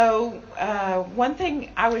So one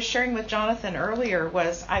thing I was sharing with Jonathan earlier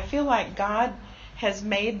was I feel like God has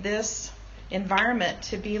made this environment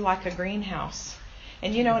to be like a greenhouse.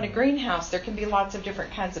 And in a greenhouse there can be lots of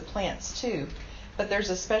different kinds of plants too. But there's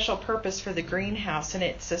a special purpose for the greenhouse, and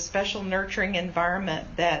it's a special nurturing environment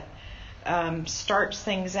that starts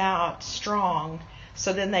things out strong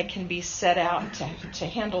so then they can be set out to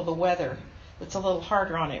handle the weather. It's a little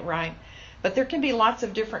harder on it, right? But there can be lots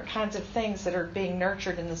of different kinds of things that are being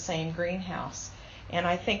nurtured in the same greenhouse. And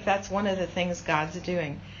I think that's one of the things God's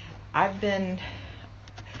doing. The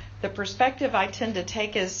perspective I tend to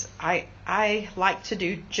take is I like to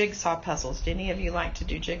do jigsaw puzzles. Do any of you like to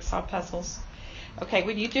do jigsaw puzzles? Okay,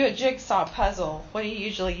 when you do a jigsaw puzzle, what do you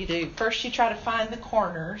usually do? First you try to find the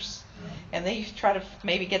corners, and then you try to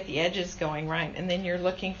maybe get the edges going, right? And then you're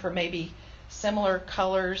looking for maybe similar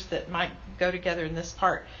colors that might go together in this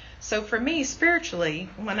part. So for me, spiritually,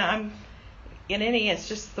 when I'm in it's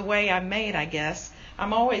just the way I'm made, I guess.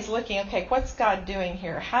 I'm always looking, okay, what's God doing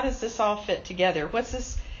here? How does this all fit together?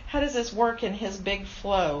 How does this work in His big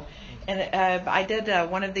flow? And I did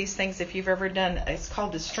one of these things, if you've ever done, it's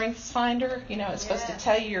called the Strengths Finder. It's supposed to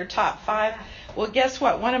tell you your top 5. Well, guess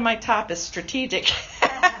what? One of my top is strategic.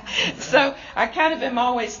 So I kind of am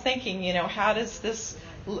always thinking, how does this,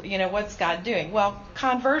 what's God doing? Well,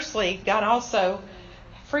 conversely, God also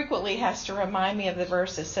frequently has to remind me of the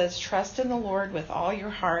verse that says, trust in the Lord with all your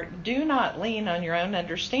heart. Do not lean on your own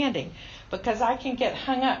understanding, because I can get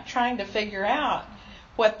hung up trying to figure out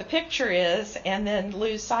what the picture is and then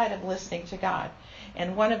lose sight of listening to God.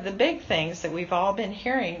 And one of the big things that we've all been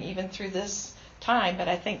hearing even through this time, but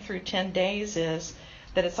I think through 10 days, is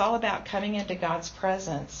that it's all about coming into God's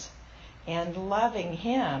presence and loving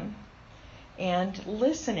Him and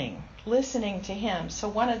listening to Him. So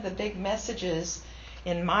one of the big messages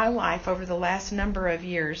in my life over the last number of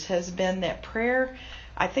years has been that prayer,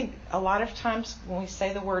 I think a lot of times when we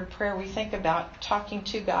say the word prayer, we think about talking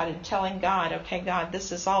to God and telling God, okay, God,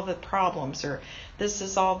 this is all the problems, or this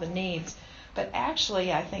is all the needs. But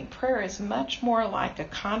actually, I think prayer is much more like a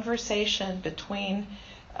conversation between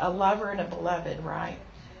a lover and a beloved, right?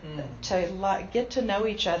 To get to know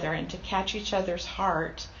each other and to catch each other's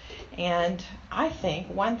heart. And I think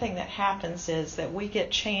one thing that happens is that we get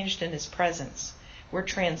changed in His presence. We're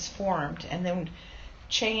transformed, and then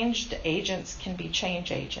changed agents can be change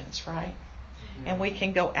agents, right? And we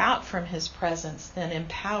can go out from His presence then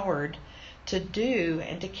empowered to do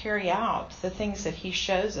and to carry out the things that He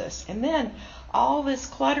shows us. And then all this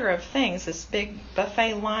clutter of things, this big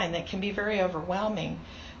buffet line that can be very overwhelming,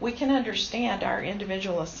 we can understand our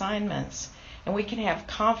individual assignments, and we can have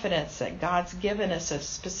confidence that God's given us a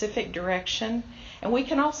specific direction. And we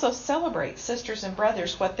can also celebrate sisters and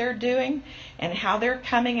brothers, what they're doing and how they're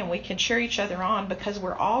coming, and we can cheer each other on because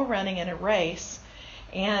we're all running in a race,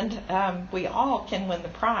 and we all can win the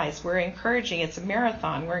prize. We're encouraging, it's a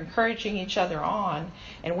marathon, we're encouraging each other on,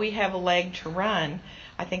 and we have a leg to run.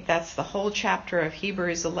 I think that's the whole chapter of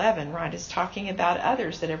Hebrews 11, right? Is talking about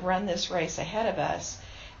others that have run this race ahead of us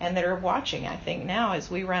and that are watching, I think, now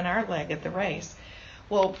as we run our leg of the race.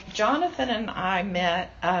 Well, Jonathan and I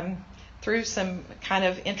met through some kind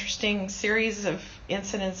of interesting series of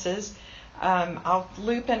incidences. I'll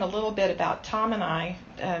loop in a little bit about Tom and I.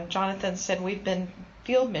 Jonathan said we've been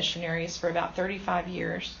field missionaries for about 35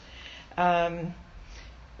 years,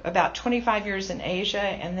 about 25 years in Asia,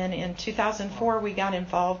 and then in 2004 we got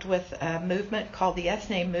involved with a movement called the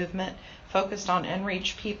Ethne Movement, focused on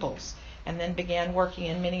unreached peoples, and then began working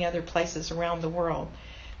in many other places around the world.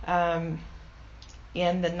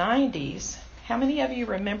 In the 90s, how many of you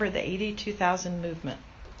remember the 82,000 movement?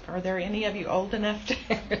 Are there any of you old enough to?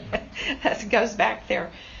 That goes back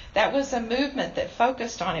there. That was a movement that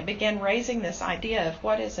focused on, it began raising this idea of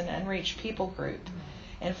what is an unreached people group.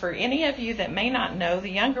 And for any of you that may not know, the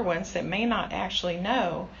younger ones that may not actually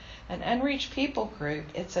know, an unreached people group,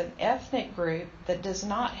 it's an ethnic group that does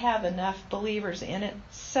not have enough believers in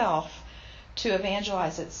itself to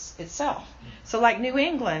evangelize itself. So like New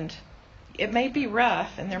England, it may be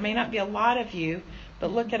rough and there may not be a lot of you,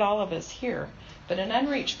 but look at all of us here. But an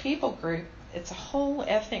unreached people group, it's a whole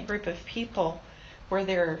ethnic group of people where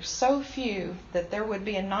there are so few that there would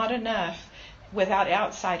be not enough without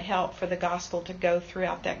outside help for the gospel to go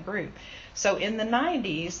throughout that group. So in the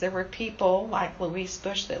 90s, there were people like Louise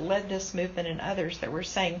Bush that led this movement and others that were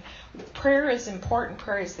saying prayer is important,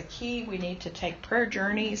 prayer is the key, we need to take prayer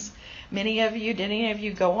journeys. Did any of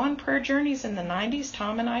you go on prayer journeys in the 90s?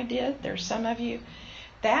 Tom and I did. There's some of you.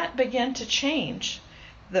 That began to change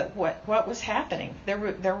what was happening. There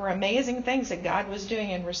were amazing things that God was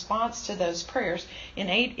doing in response to those prayers.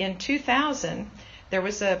 In 2000, there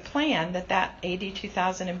was a plan that AD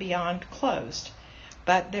 2000 and beyond closed.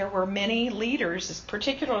 But there were many leaders,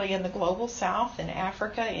 particularly in the global south, in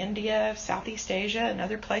Africa, India, Southeast Asia, and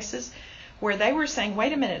other places, where they were saying,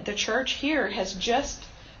 wait a minute, the church here has just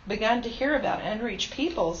begun to hear about unreached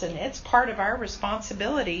peoples, and it's part of our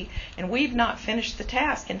responsibility, and we've not finished the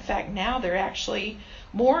task. In fact, now there are actually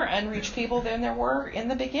more unreached people than there were in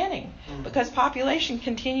the beginning, because population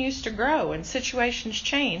continues to grow and situations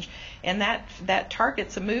change, and that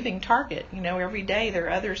target's a moving target. Every day there are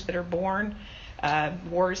others that are born,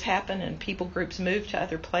 wars happen, and people groups move to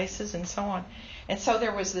other places, and so on. And so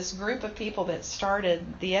there was this group of people that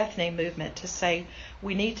started the ethne movement to say,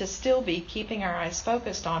 we need to still be keeping our eyes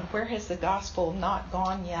focused on where has the gospel not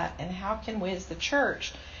gone yet, and how can we as the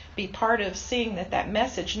church be part of seeing that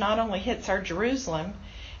message not only hits our Jerusalem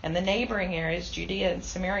and the neighboring areas, Judea and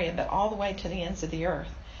Samaria, but all the way to the ends of the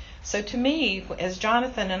earth. So to me, as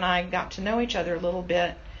Jonathan and I got to know each other a little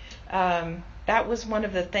bit, that was one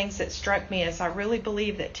of the things that struck me, as I really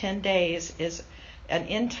believe that 10 days is an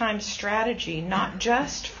end-time strategy, not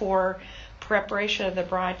just for preparation of the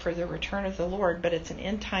bride for the return of the Lord, but it's an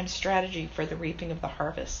end-time strategy for the reaping of the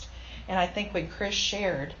harvest. And I think when Chris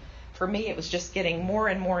shared, for me it was just getting more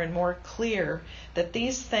and more and more clear that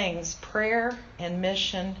these things, prayer and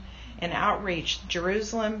mission and outreach,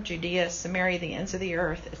 Jerusalem, Judea, Samaria, the ends of the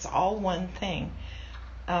earth, it's all one thing.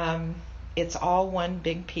 It's all one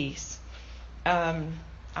big piece.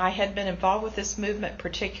 I had been involved with this movement,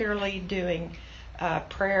 particularly doing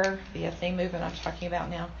prayer, the ethne movement I'm talking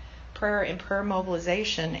about now, prayer and prayer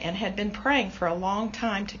mobilization, and had been praying for a long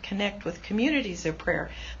time to connect with communities of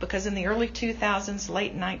prayer, because in the early 2000s,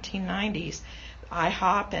 late 1990s,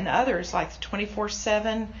 IHOP and others like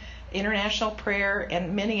 24/7, International Prayer,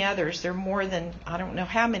 and many others, there are more than, I don't know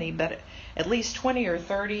how many, but at least 20 or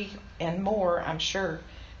 30 and more, I'm sure,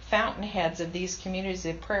 fountainheads of these communities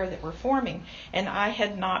of prayer that were forming, and I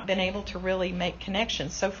had not been able to really make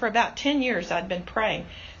connections. So for about 10 years I'd been praying.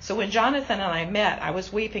 So when Jonathan and I met, I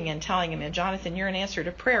was weeping and telling him, Jonathan, you're an answer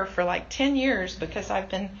to prayer for like 10 years, because I've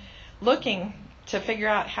been looking to figure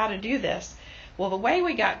out how to do this. Well, the way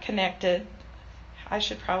we got connected, I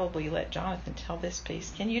should probably let Jonathan tell this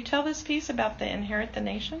piece. Can you tell this piece about the Inherit the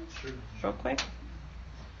Nations? Sure. Real quick.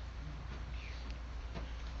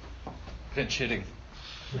 Pinch hitting.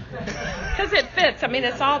 Because it fits. I mean,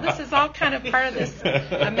 this is all kind of part of this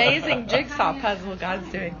amazing jigsaw puzzle God's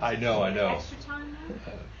doing. I know. Extra time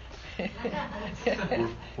now?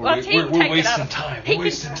 We're wasting time. We're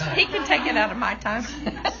wasting time. He can take it out of my time.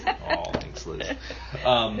 Oh, thanks, Liz.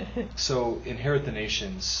 So, Inherit the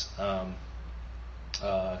Nations,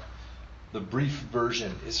 the brief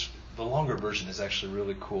version is, the longer version is actually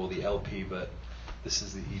really cool, the LP, but this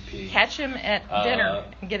is the EP. Catch him at dinner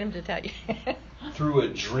and get him to tell you. Through a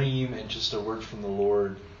dream and just a word from the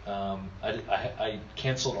Lord, I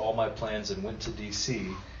canceled all my plans and went to D.C.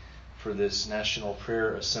 for this National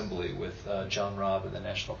Prayer Assembly with John Robb and the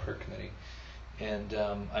National Prayer Committee. And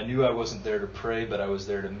I knew I wasn't there to pray, but I was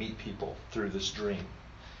there to meet people through this dream.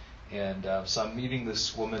 And so I'm meeting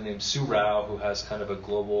this woman named Sue Rao, who has kind of a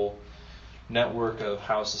global network of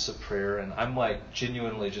houses of prayer, and I'm like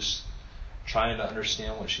genuinely just trying to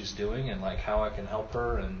understand what she's doing and like how I can help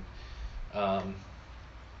her, and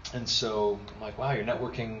so I'm like, wow, you're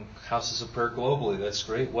networking houses of prayer globally. That's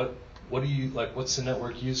great. What do you like? What's the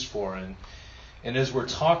network used for? And as we're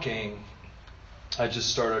talking, I just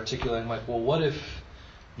start articulating like, well, what if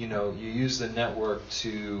you use the network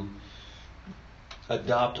to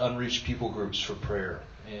adopt unreached people groups for prayer,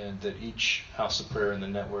 and that each house of prayer in the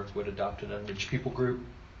network would adopt an unreached people group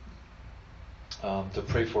to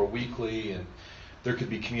pray for weekly, and there could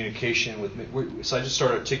be communication with me. So I just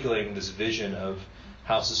started articulating this vision of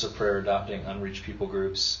houses of prayer adopting unreached people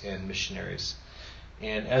groups and missionaries.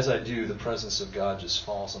 And as I do, the presence of God just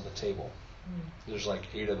falls on the table. There's like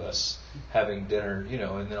 8 of us having dinner,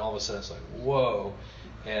 and then all of a sudden it's like, whoa.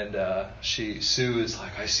 And Sue is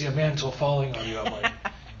like, I see a mantle falling on you. I'm like,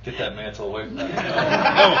 get that mantle away from me. No.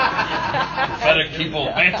 Prophetic people,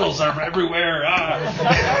 mantles are everywhere.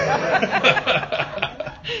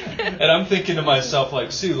 And I'm thinking to myself,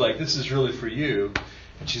 like, Sue, like, this is really for you.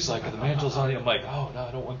 And she's like, the mantle's on you. I'm like, oh, no,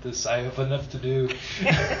 I don't want this. I have enough to do.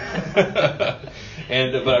 But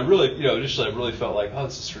I really, initially I really felt like, oh,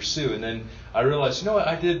 this is for Sue. And then I realized,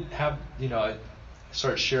 I did have, I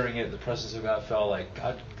started sharing it. The presence of God felt like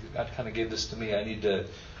God kind of gave this to me. I need to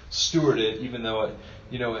steward it, even though,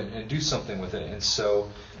 and do something with it. And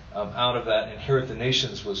so out of that, Inherit the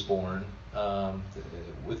Nations was born,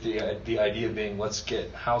 with the idea being, let's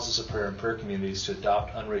get houses of prayer and prayer communities to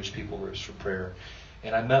adopt unreached people groups for prayer.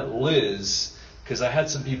 And I met Liz, because I had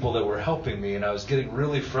some people that were helping me, and I was getting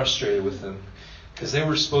really frustrated with them because they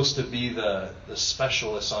were supposed to be the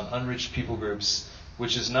specialists on unreached people groups,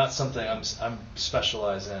 which is not something I'm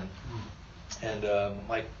specialized in. And I'm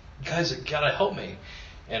like, guys, you gotta help me.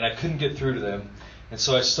 And I couldn't get through to them. And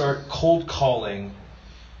so I start cold calling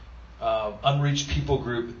unreached people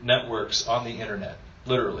group networks on the internet,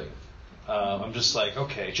 literally. I'm just like,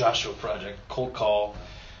 okay, Joshua Project, cold call.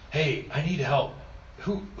 Hey, I need help.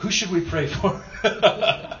 Who should we pray for?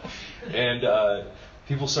 And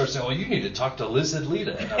people start saying, well, you need to talk to Liz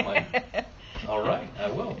Adlita. And I'm like, all right, I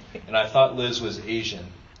will. And I thought Liz was Asian,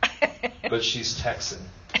 but she's Texan.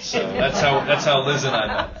 So that's how Liz and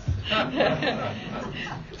I met.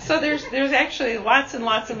 So there's actually lots and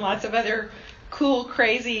lots and lots of other cool,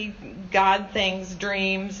 crazy God things,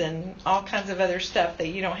 dreams, and all kinds of other stuff that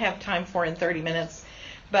you don't have time for in 30 minutes.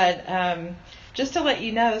 But just to let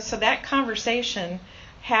you know, so that conversation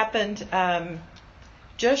happened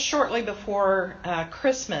just shortly before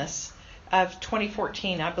Christmas of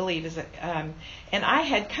 2014, I believe. And I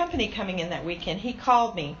had company coming in that weekend. He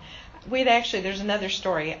called me. There's another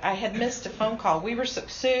story. I had missed a phone call.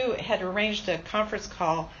 Sue had arranged a conference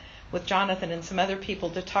call with Jonathan and some other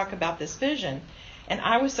people to talk about this vision. And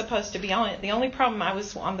I was supposed to be on it. The only problem, I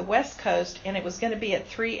was on the West Coast, and it was going to be at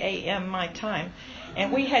 3 a.m. my time.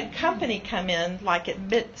 And we had company come in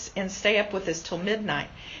and stay up with us till midnight.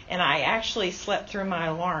 And I actually slept through my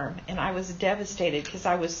alarm. And I was devastated because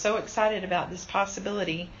I was so excited about this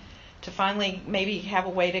possibility to finally maybe have a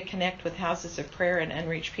way to connect with houses of prayer and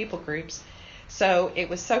unreached people groups. So it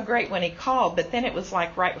was so great when he called, but then it was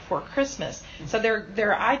like right before Christmas. So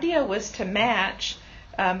their idea was to match,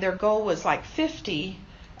 their goal was like 50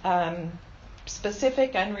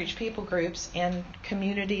 specific unreached people groups and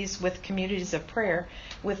communities of prayer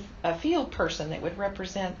with a field person that would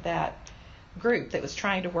represent that group that was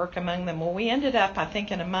trying to work among them. Well, we ended up, I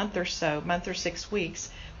think in a month or 6 weeks,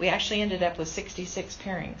 we actually ended up with 66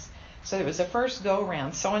 pairings. So it was the first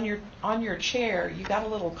go-around. So on your chair, you got a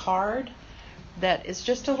little card that is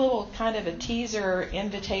just a little kind of a teaser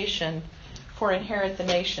invitation for Inherit the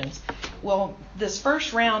Nations. Well, this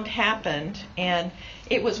first round happened, and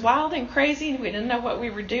it was wild and crazy. We didn't know what we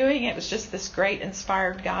were doing. It was just this great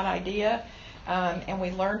inspired God idea, and we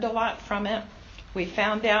learned a lot from it. We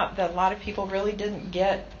found out that a lot of people really didn't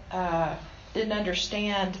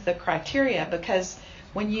understand the criteria, because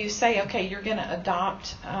when you say, okay, you're going to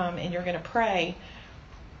adopt and you're going to pray,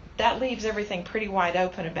 that leaves everything pretty wide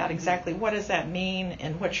open about exactly what does that mean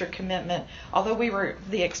and what's your commitment. Although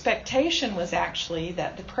the expectation was actually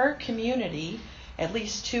that the prayer community, at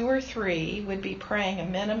least 2 or 3, would be praying a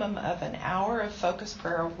minimum of an hour of focused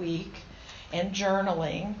prayer a week and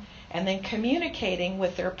journaling, and then communicating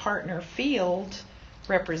with their partner field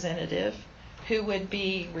representative, who would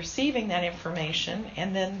be receiving that information,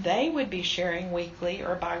 and then they would be sharing weekly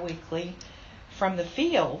or biweekly from the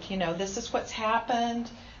field. This is what's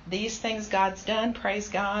happened. These things God's done. Praise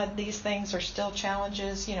God. These things are still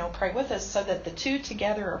challenges. Pray with us, so that the two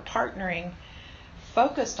together are partnering,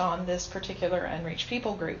 focused on this particular unreached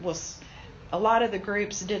people group. Well, a lot of the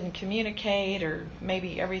groups didn't communicate, or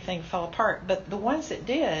maybe everything fell apart. But the ones that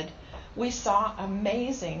did, we saw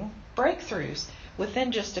amazing breakthroughs.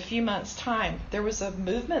 Within just a few months' time, there was a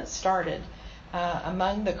movement started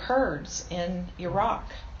among the Kurds in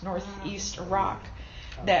Iraq, northeast Iraq,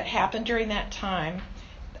 that happened during that time.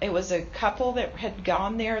 It was a couple that had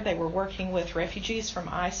gone there. They were working with refugees from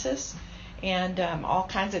ISIS and all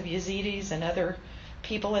kinds of Yazidis and other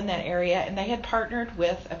people in that area. And they had partnered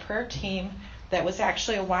with a prayer team that was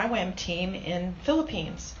actually a YWAM team in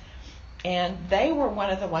Philippines. And they were one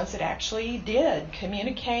of the ones that actually did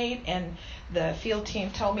communicate. And the field team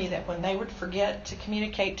told me that when they would forget to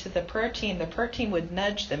communicate to the prayer team would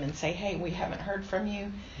nudge them and say, hey, we haven't heard from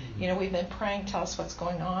you. We've been praying. Tell us what's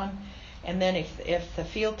going on. And then if the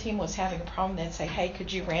field team was having a problem, they'd say, hey,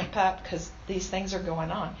 could you ramp up, because these things are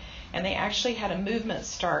going on. And they actually had a movement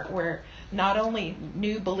start where not only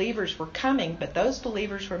new believers were coming, but those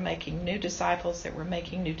believers were making new disciples that were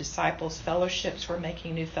making new disciples. Fellowships were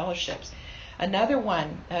making new fellowships. Another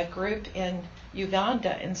one, a group in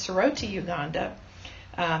Uganda, in Soroti, Uganda,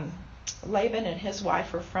 Laban and his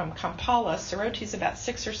wife are from Kampala. Soroti's about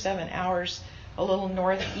 6 or 7 hours a little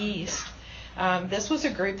northeast. This was a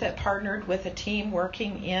group that partnered with a team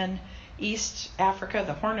working in East Africa,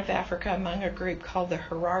 the Horn of Africa, among a group called the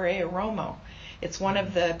Harare Oromo. It's one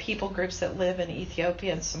of the people groups that live in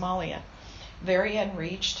Ethiopia and Somalia. Very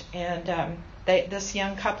unreached, and this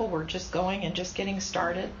young couple were just going and just getting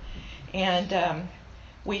started. And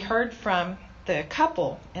we heard from the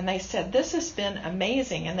couple, and they said, this has been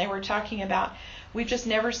amazing. And they were talking about we've just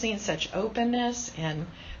never seen such openness, and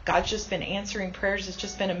God's just been answering prayers. It's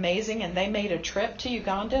just been amazing. And they made a trip to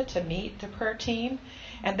Uganda to meet the prayer team,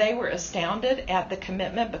 and they were astounded at the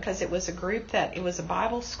commitment, because it was a group that, it was a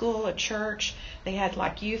Bible school, a church. They had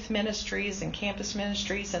like youth ministries and campus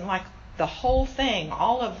ministries, and like the whole thing,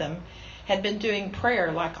 all of them had been doing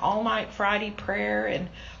prayer, like all night Friday prayer and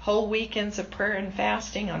whole weekends of prayer and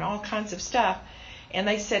fasting and all kinds of stuff. And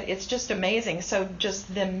they said it's just amazing. So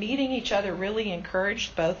just them meeting each other really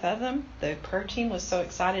encouraged both of them. The prayer team was so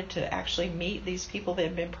excited to actually meet these people they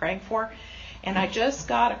had been praying for. And I just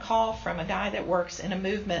got a call from a guy that works in a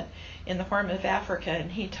movement in the Horn of Africa,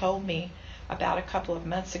 and he told me about a couple of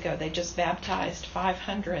months ago they just baptized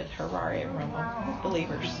 500 Harare Roma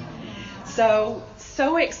believers. So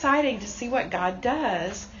exciting to see what God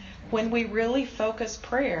does when we really focus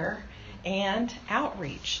prayer and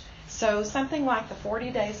outreach. So something like the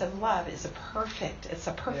 40 Days of Love is a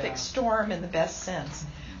perfect storm in the best sense,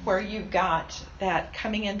 where you've got that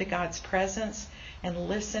coming into God's presence and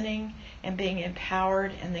listening and being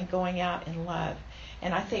empowered and then going out in love.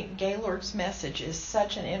 And I think Gaylord's message is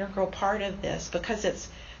such an integral part of this, because it's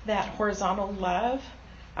that horizontal love.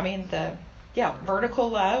 I mean, vertical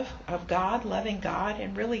love of God, loving God,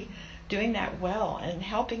 and really doing that well, and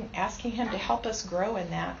asking Him to help us grow in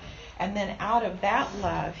that. And then out of that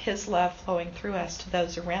love, His love flowing through us to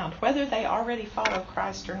those around, whether they already follow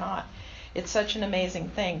Christ or not. It's such an amazing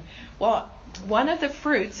thing. Well, one of the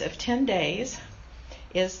fruits of 10 days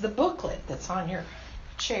is the booklet that's on your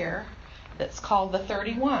chair that's called the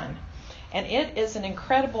 31. And it is an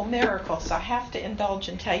incredible miracle, so I have to indulge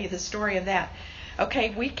and tell you the story of that. Okay,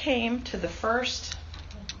 we came to the first,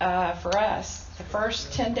 for us, the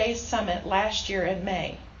first 10 days summit last year in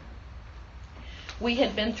May. We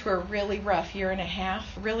had been through a really rough year and a half,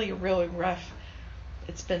 really rough.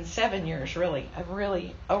 It's been 7 years, really, a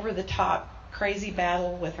really over-the-top, crazy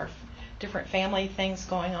battle with our different family things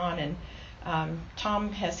going on. And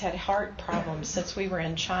Tom has had heart problems since we were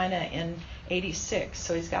in China in 86.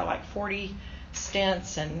 So he's got like 40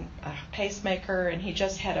 stents and a pacemaker, and he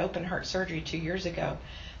just had open heart surgery 2 years ago.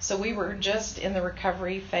 So we were just in the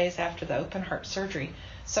recovery phase after the open heart surgery.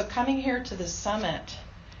 So coming here to the summit,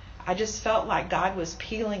 I just felt like God was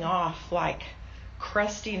peeling off like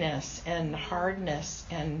crustiness and hardness,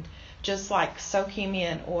 and just like soaking me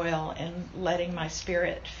in oil and letting my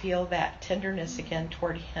spirit feel that tenderness again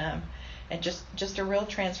toward Him, and just a real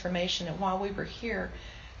transformation. And while we were here,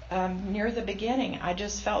 near the beginning, I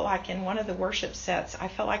just felt like in one of the worship sets, I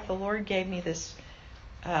felt like the Lord gave me this,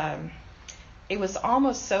 it was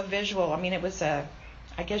almost so visual. I mean, it was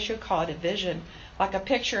I guess you'd call it a vision, like a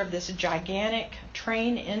picture of this gigantic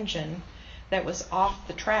train engine that was off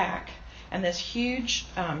the track, and this huge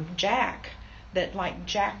jack that like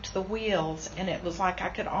jacked the wheels, and it was like I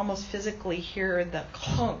could almost physically hear the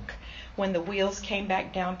clunk when the wheels came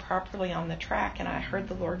back down properly on the track, and I heard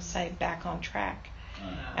the Lord say, "Back on track."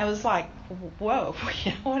 I was like, whoa,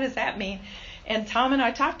 what does that mean? And Tom and I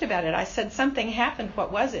talked about it. I said, something happened.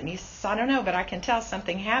 What was it? And he says, I don't know, but I can tell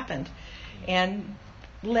something happened. And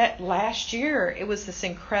last year, it was this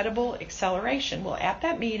incredible acceleration. Well, at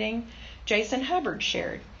that meeting, Jason Hubbard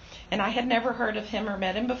shared. And I had never heard of him or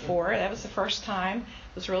met him before. That was the first time.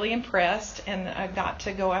 I was really impressed, and I got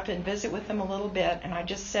to go up and visit with him a little bit. And I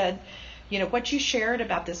just said, what you shared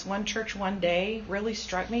about this one church one day really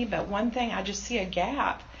struck me. But one thing, I just see a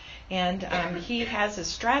gap. And he has a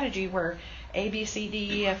strategy where A, B, C,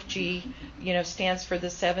 D, E, F, G, stands for the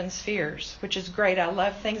 7 spheres, which is great. I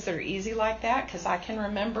love things that are easy like that, because I can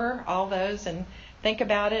remember all those and think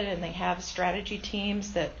about it. And they have strategy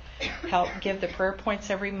teams that help give the prayer points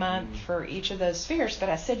every month for each of those spheres. But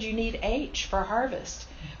I said you need H for harvest,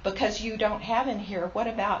 because you don't have in here, what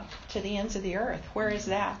about to the ends of the earth? Where is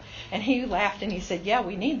that? And he laughed and he said, yeah,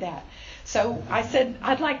 we need that. So I said,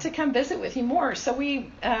 I'd like to come visit with you more. So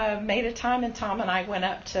we made a time, and Tom and I went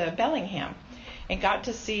up to Bellingham and got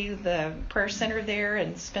to see the prayer center there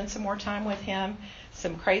and spend some more time with him.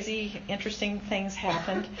 Some crazy, interesting things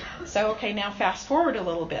happened. So, okay, now fast forward a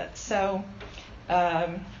little bit. So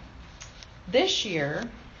this year,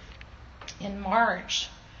 in March,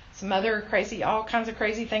 all kinds of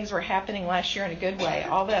crazy things were happening last year in a good way.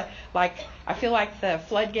 I feel like the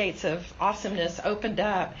floodgates of awesomeness opened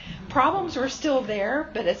up. Problems were still there,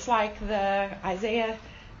 but it's like Isaiah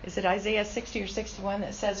 60 or 61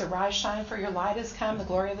 that says, arise, shine, for your light has come, the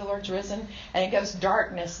glory of the Lord's risen. And it goes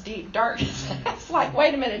darkness, deep darkness. It's like,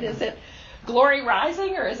 wait a minute, is it glory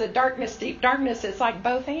rising or is it darkness, deep darkness? It's like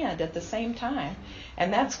both and at the same time.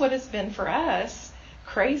 And that's what it's been for us.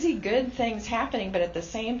 Crazy good things happening, but at the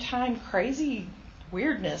same time, crazy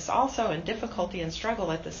weirdness also, and difficulty and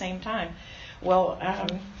struggle at the same time. Well,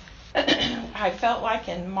 I felt like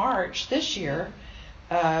in March this year,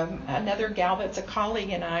 another gal that's a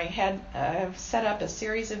colleague and I had set up a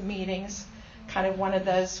series of meetings, kind of one of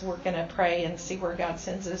those we're going to pray and see where God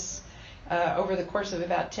sends us over the course of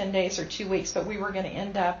about 10 days or 2 weeks, but we were going to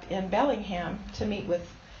end up in Bellingham to meet with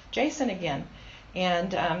Jason again.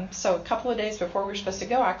 And so a couple of days before we were supposed to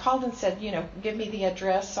go, I called and said, give me the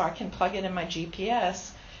address so I can plug it in my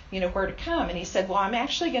GPS, where to come. And he said, well, I'm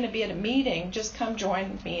actually going to be at a meeting. Just come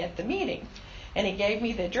join me at the meeting. And he gave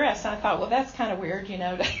me the address. And I thought, well, that's kind of weird, to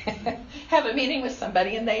have a meeting with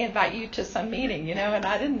somebody and they invite you to some meeting, and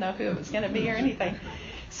I didn't know who it was going to be or anything.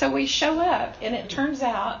 So we show up, and it turns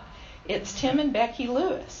out it's Tim and Becky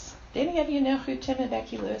Lewis. Do any of you know who Tim and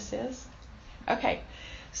Becky Lewis is? Okay.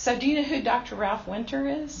 So do you know who Dr. Ralph Winter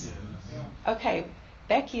is? Yeah. Okay.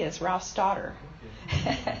 Becky is Ralph's daughter.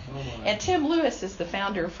 And Tim Lewis is the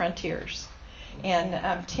founder of Frontiers.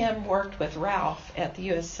 And Tim worked with Ralph at the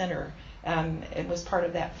U.S. Center. It was part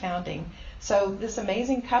of that founding. So this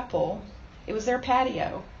amazing couple, it was their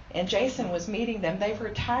patio, and Jason was meeting them. They've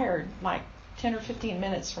retired like 10 or 15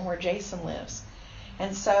 minutes from where Jason lives.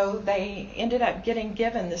 And so they ended up getting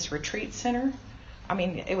given this retreat center. I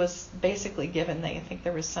mean, it was basically given. I think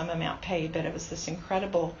there was some amount paid, but it was this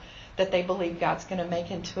incredible that they believe God's going to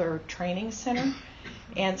make into a training center.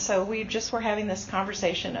 And so we just were having this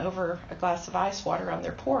conversation over a glass of ice water on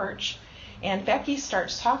their porch. And Becky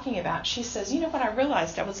starts talking about, she says, what I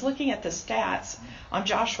realized? I was looking at the stats on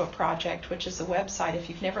Joshua Project, which is a website. If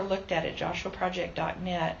you've never looked at it,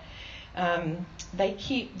 joshuaproject.net. They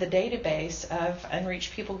keep the database of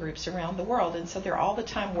unreached people groups around the world. And so they're all the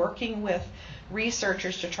time working with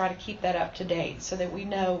researchers to try to keep that up to date so that we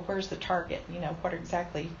know where's the target,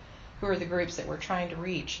 who are the groups that we're trying to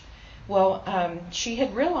reach. Well, she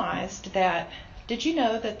had realized that, did you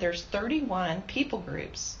know that there's 31 people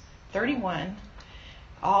groups, 31,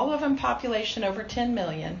 all of them population over 10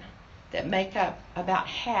 million, that make up about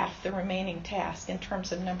half the remaining task in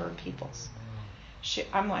terms of number of peoples.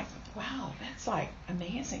 I'm like, wow, that's like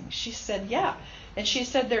amazing. She said, yeah. And she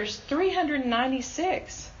said there's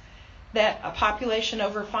 396 that a population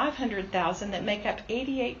over 500,000 that make up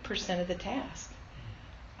 88% of the task.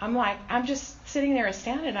 I'm like, I'm just sitting there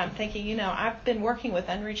astounded. I'm thinking, I've been working with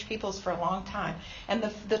unreached peoples for a long time. And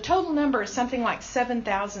the total number is something like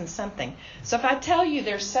 7,000 something. So if I tell you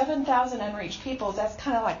there's 7,000 unreached peoples, that's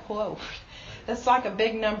kind of like, whoa. That's like a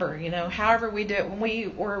big number, However we do it, when we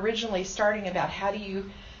were originally starting about how do you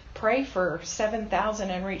pray for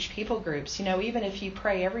 7,000 unreached people groups, even if you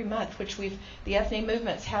pray every month, which the Ethne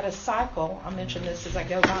Movement's had a cycle. I'll mention this as I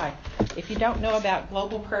go by. If you don't know about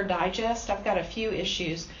Global Prayer Digest, I've got a few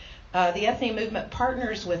issues. The Ethne Movement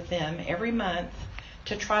partners with them every month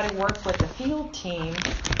to try to work with the field team,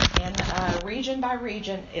 and region by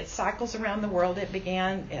region, it cycles around the world.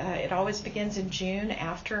 It always begins in June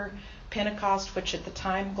after Pentecost, which at the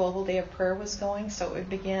time Global Day of Prayer was going, so it would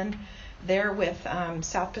begin there with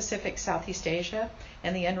South Pacific, Southeast Asia,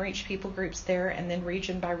 and the unreached people groups there, and then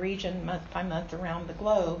region by region, month by month around the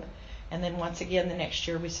globe. And then once again, the next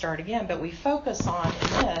year we start again. But we focus on,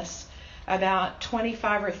 in this, about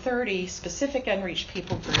 25 or 30 specific unreached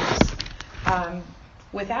people groups,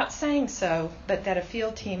 without saying so, but that a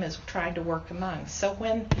field team is trying to work among. So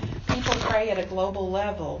when people pray at a global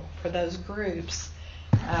level for those groups,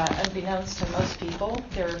 unbeknownst to most people,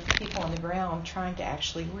 there are people on the ground trying to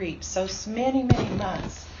actually reach. So many, many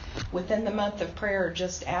months within the month of prayer,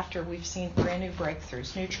 just after we've seen brand new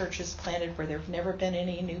breakthroughs, new churches planted where there have never been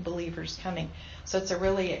any new believers coming. So it's a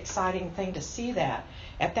really exciting thing to see that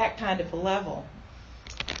at that kind of a level.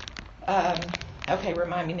 Okay,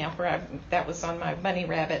 remind me now where that was on my bunny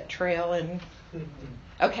rabbit trail. And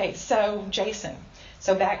okay, so Jason.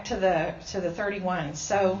 So back to the 31.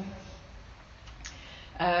 So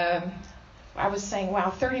I was saying, wow,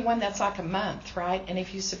 31, that's like a month, right? And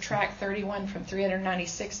if you subtract 31 from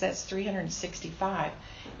 396, that's 365.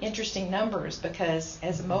 Interesting numbers, because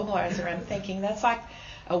as a mobilizer, I'm thinking that's like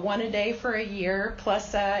a one a day for a year,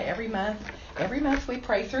 plus every month. Every month we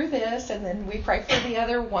pray through this, and then we pray for the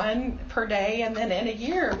other one per day, and then in a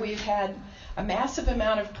year we've had a massive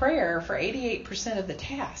amount of prayer for 88% of the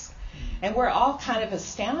task. And we're all kind of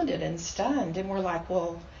astounded and stunned, and we're like,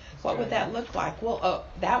 well, what would that look like? Well,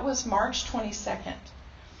 that was March 22nd.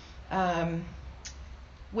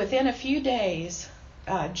 Within a few days,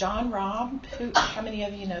 John Robb, how many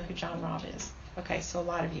of you know who John Robb is? Okay, so a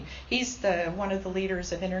lot of you. He's one of the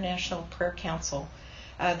leaders of International Prayer Council.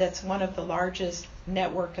 That's one of the largest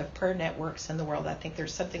network of prayer networks in the world. I think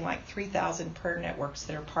there's something like 3,000 prayer networks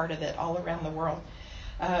that are part of it all around the world.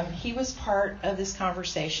 He was part of this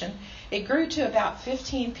conversation. It grew to about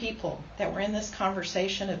 15 people that were in this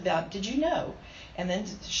conversation about, did you know? And then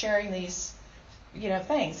sharing these,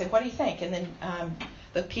 things. And what do you think? And then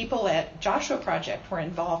the people at Joshua Project were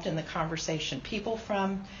involved in the conversation. People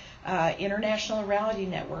from International Orality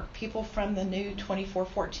Network, people from the new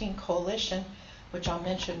 2414 Coalition, which I'll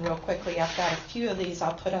mention real quickly. I've got a few of these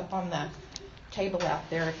I'll put up on the table out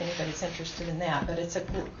there if anybody's interested in that. But it's a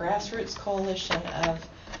grassroots coalition of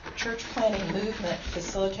church planting movement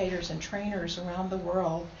facilitators and trainers around the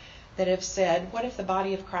world that have said, what if the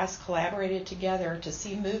body of Christ collaborated together to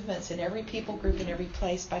see movements in every people group in every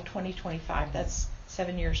place by 2025? That's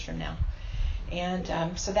 7 years from now.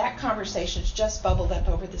 And so that conversation's just bubbled up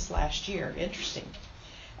over this last year. Interesting.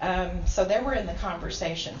 So they were in the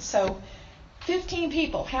conversation. So 15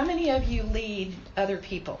 people. How many of you lead other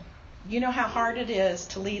people? You know how hard it is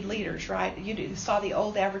to lead leaders, right? You saw the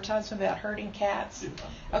old advertisement about herding cats?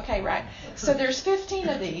 Okay, right. So there's 15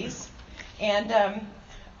 of these, and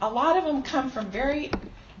a lot of them come from very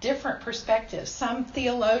different perspectives. Some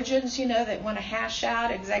theologians, that want to hash out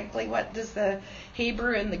exactly what does the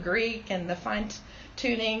Hebrew and the Greek and the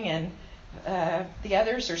fine-tuning, and the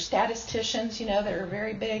others are statisticians, that are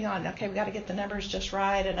very big on, okay, we got to get the numbers just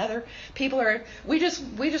right. And other people are, we just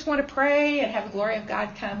want to pray and have the glory of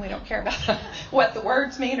God come. We don't care about what the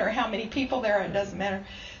words mean or how many people there are. It doesn't matter.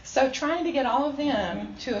 So trying to get all of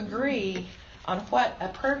them to agree on what a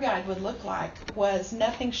prayer guide would look like was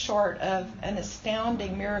nothing short of an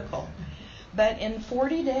astounding miracle. But in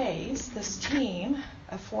 40 days, this team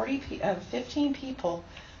of 15 people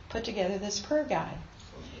put together this prayer guide.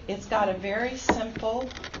 It's got a very simple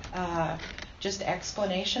just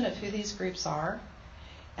explanation of who these groups are.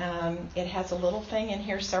 It has a little thing in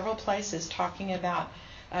here, several places, talking about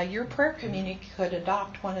your prayer community could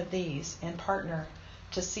adopt one of these and partner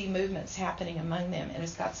to see movements happening among them. And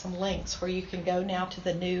it's got some links where you can go now to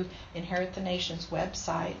the new Inherit the Nations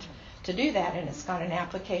website to do that. And it's got an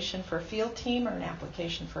application for a field team or an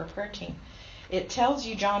application for a prayer team. It tells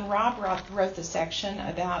you, John Robb wrote the section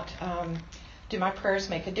about do my prayers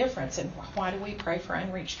make a difference, and why do we pray for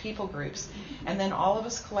unreached people groups? And then all of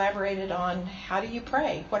us collaborated on how do you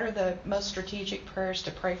pray? What are the most strategic prayers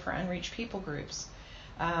to pray for unreached people groups?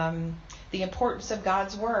 The importance of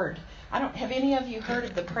God's Word. Have any of you heard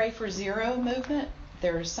of the Pray for Zero movement?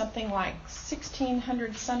 There's something like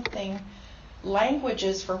 1,600 something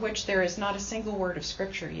languages for which there is not a single word of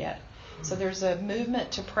Scripture yet. So there's a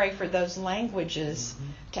movement to pray for those languages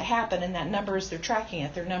to happen, and that numbers, they're tracking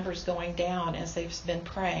it. Their numbers going down as they've been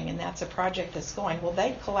praying, and that's a project that's going. Well,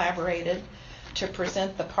 they've collaborated to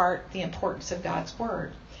present the importance of God's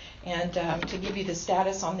Word, and to give you the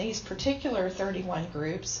status on these particular 31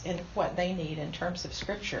 groups and what they need in terms of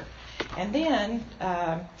Scripture. And then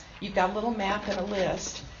you've got a little map and a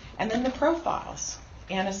list, and then the profiles,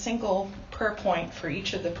 and a single prayer point for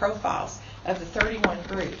each of the profiles of the 31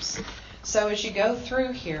 groups. So as you go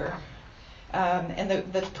through here, and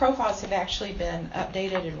the profiles have actually been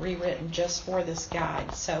updated and rewritten just for this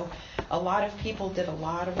guide. So a lot of people did a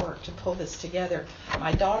lot of work to pull this together.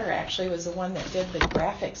 My daughter actually was the one that did the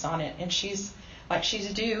graphics on it, and she's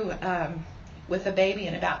due with a baby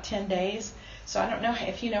in about 10 days. So I don't know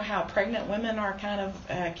if you know how pregnant women are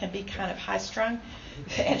can be kind of high strung.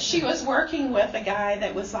 And she was working with a guy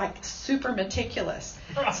that was like super meticulous.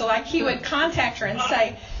 So like he would contact her and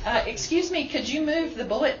say, excuse me, could you move the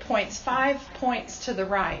bullet points 5 points to the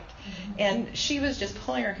right? And she was just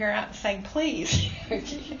pulling her hair out and saying, please,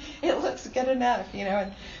 it looks good enough,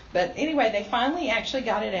 But anyway, they finally actually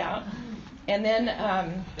got it out. And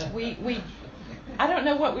then we I don't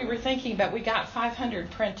know what we were thinking, but we got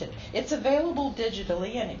 500 printed. It's available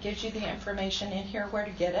digitally, and it gives you the information in here where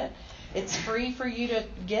to get it. It's free for you to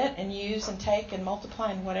get and use and take and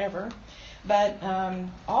multiply and whatever. But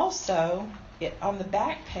also, on the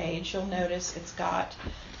back page, you'll notice it's got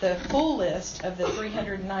the full list of the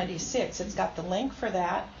 396. It's got the link for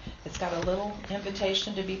that. It's got a little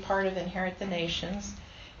invitation to be part of Inherit the Nations.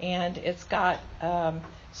 And it's got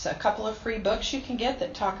a couple of free books you can get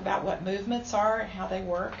that talk about what movements are and how they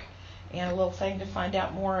work, and a little thing to find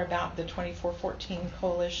out more about the 2414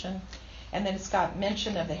 Coalition. And then it's got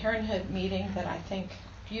mention of the Heronhood meeting that I think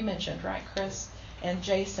you mentioned, right, Chris? And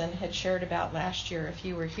Jason had shared about last year if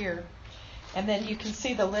you were here. And then you can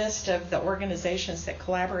see the list of the organizations that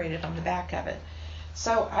collaborated on the back of it.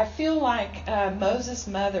 So I feel like Moses'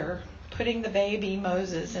 mother putting the baby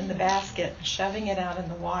Moses in the basket, shoving it out in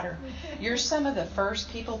the water. You're some of the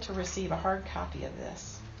first people to receive a hard copy of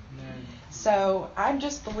this. So I'm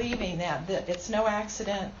just believing that it's no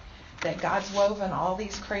accident that God's woven all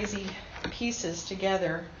these crazy pieces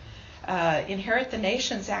together Inherit the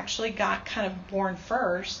Nations actually got kind of born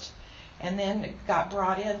first and then got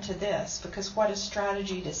brought into this, because what a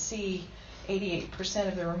strategy to see 88%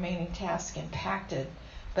 of the remaining tasks impacted,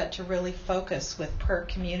 but to really focus with prayer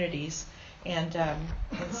communities and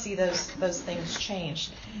see those things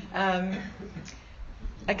change.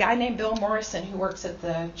 A guy named Bill Morrison, who works at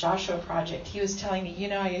the Joshua Project, he was telling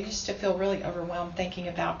me, I used to feel really overwhelmed thinking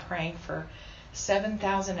about praying for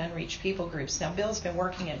 7,000 unreached people groups. Now, Bill's been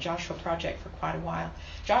working at Joshua Project for quite a while.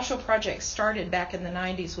 Joshua Project started back in the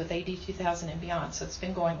 90s with AD 2000 and beyond, so it's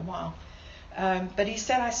been going a while. But he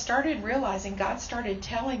said, I started realizing, God started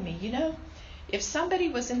telling me, if somebody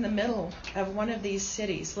was in the middle of one of these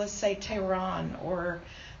cities, let's say Tehran or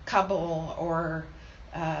Kabul or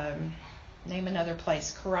name another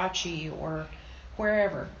place, Karachi or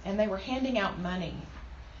wherever, and they were handing out money,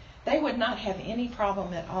 they would not have any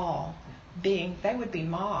problem at all they would be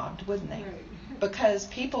mobbed, wouldn't they? Right. Because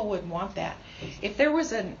people would want that. If there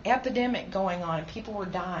was an epidemic going on and people were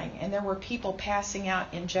dying and there were people passing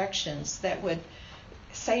out injections that would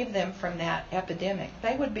save them from that epidemic,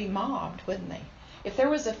 they would be mobbed, wouldn't they? If there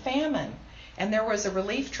was a famine and there was a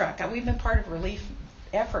relief truck, we've been part of relief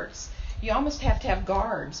efforts, you almost have to have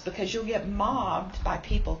guards because you'll get mobbed by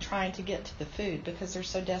people trying to get to the food because they're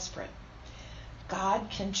so desperate. God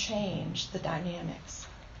can change the dynamics.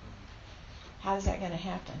 How is that going to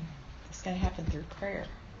happen? It's going to happen through prayer.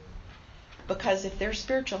 Because if their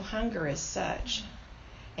spiritual hunger is such,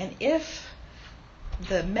 and if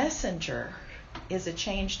the messenger is a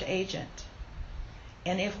changed agent,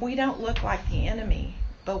 and if we don't look like the enemy,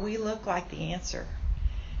 but we look like the answer,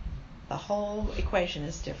 the whole equation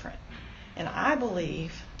is different. And I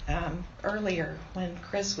believe earlier when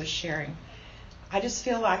Chris was sharing, I just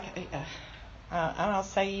feel like, I'll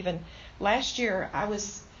say even last year I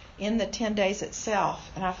was in the 10 days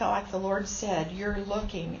itself, and I felt like the Lord said, you're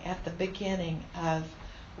looking at the beginning of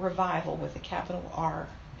revival with a capital R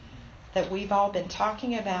that we've all been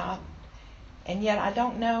talking about, and yet I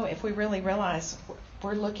don't know if we really realize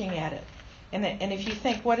we're looking at it. And if you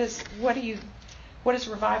think, what does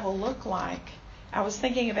revival look like? I was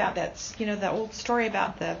thinking about that, the old story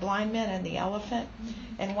about the blind man and the elephant,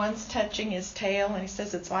 and one's touching his tail, and he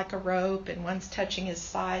says it's like a rope, and one's touching his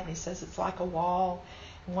side, and he says it's like a wall,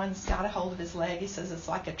 and one's got a hold of his leg, he says it's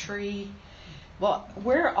like a tree. Well,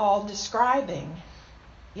 we're all describing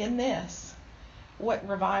in this what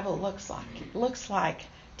revival looks like. It looks like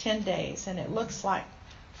 10 days, and it looks like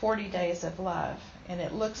 40 days of love, and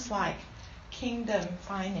it looks like kingdom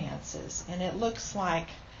finances, and it looks like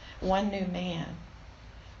one new man.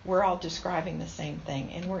 We're all describing the same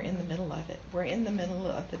thing, and we're in the middle of it. We're in the middle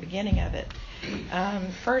of the beginning of it.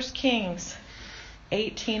 1 Kings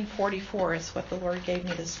 18:44 is what the Lord gave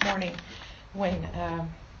me this morning when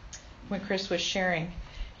Chris was sharing.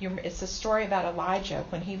 It's a story about Elijah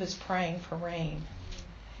when he was praying for rain.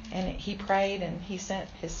 And he prayed, and he sent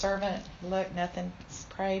his servant, look, nothing.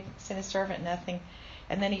 Prayed, sent his servant, nothing.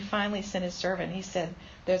 And then he finally sent his servant. He said,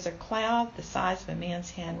 there's a cloud the size of a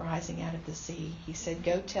man's hand rising out of the sea. He said,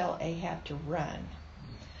 go tell Ahab to run.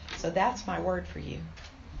 So that's my word for you.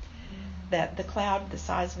 That the cloud the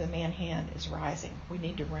size of a man's hand is rising. We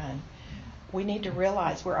need to run. We need to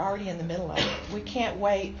realize we're already in the middle of it. We can't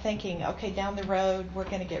wait thinking, okay, down the road, we're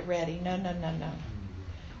going to get ready. No.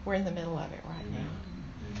 We're in the middle of it right now.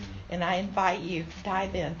 And I invite you to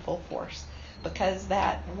dive in full force, because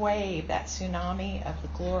that wave, that tsunami of the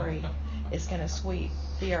glory is going to sweep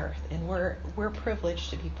the earth, and we're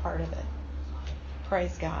privileged to be part of it.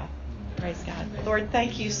 Praise God. Praise God. Lord,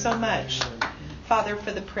 thank you so much, Father,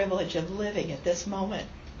 for the privilege of living at this moment,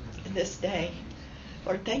 in this day.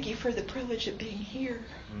 Lord, thank you for the privilege of being here.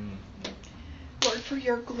 Lord, for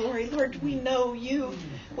your glory. Lord, we know you.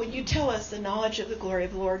 When you tell us the knowledge of the glory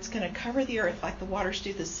of the Lord is going to cover the earth like the waters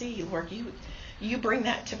do the sea, Lord, you bring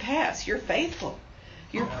that to pass. You're faithful.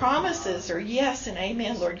 Your promises are yes and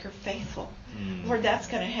amen, Lord. You're faithful. Lord, that's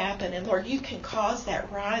going to happen. And Lord, you can cause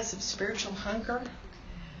that rise of spiritual hunger,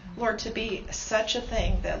 Lord, to be such a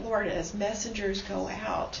thing that, Lord, as messengers go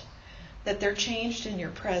out, that they're changed in your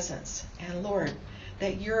presence. And Lord,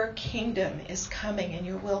 that your kingdom is coming and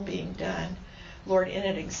your will being done, Lord, in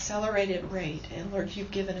an accelerated rate. And Lord, you've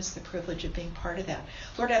given us the privilege of being part of that.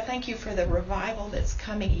 Lord, I thank you for the revival that's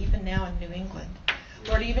coming even now in New England.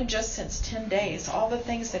 Lord, even just since 10 days, all the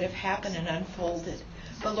things that have happened and unfolded.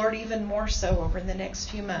 But Lord, even more so over the next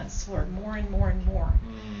few months, Lord, more and more and more.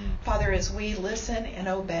 Father, as we listen and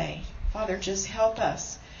obey, Father, just help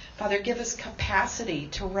us. Father, give us capacity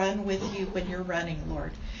to run with you when you're running,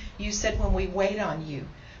 Lord. You said when we wait on you,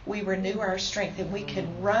 we renew our strength, and we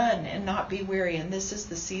can run and not be weary. And this is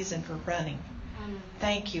the season for running.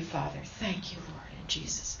 Thank you, Father. Thank you, Lord, in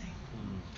Jesus' name.